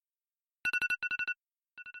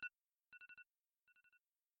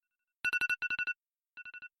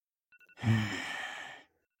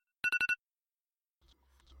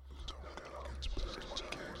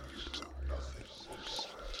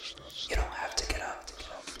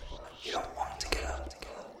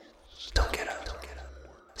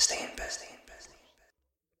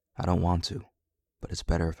I don't want to, but it's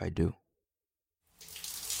better if I do.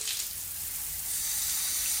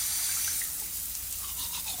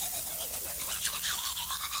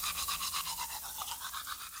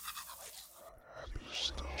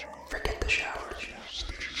 Forget the shower.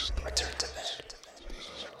 Return to bed.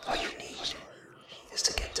 All you need is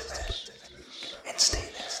to get to bed and stay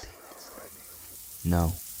there.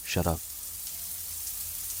 No, shut up.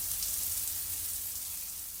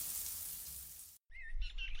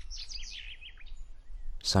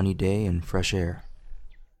 Sunny day and fresh air,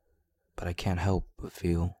 but I can't help but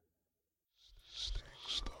feel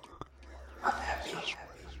Unhappy.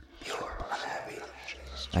 You're unhappy.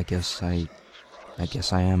 I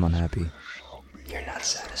guess I am unhappy. You're not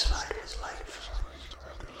satisfied with life.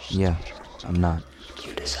 Yeah, I'm not.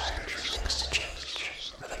 You desire for things to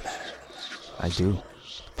change for the better, I do.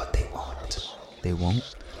 but they won't. They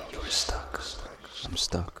won't? You're stuck I'm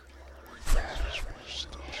stuck. forever.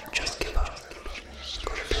 Just give up.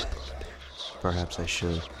 Go to bed. Perhaps I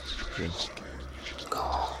should. Just Go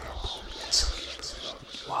home and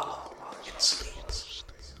sleep. Wallow in sleep.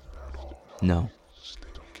 no.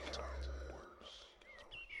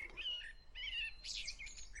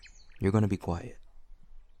 You're gonna be quiet.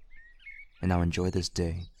 And now enjoy this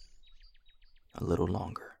day a little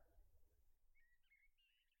longer.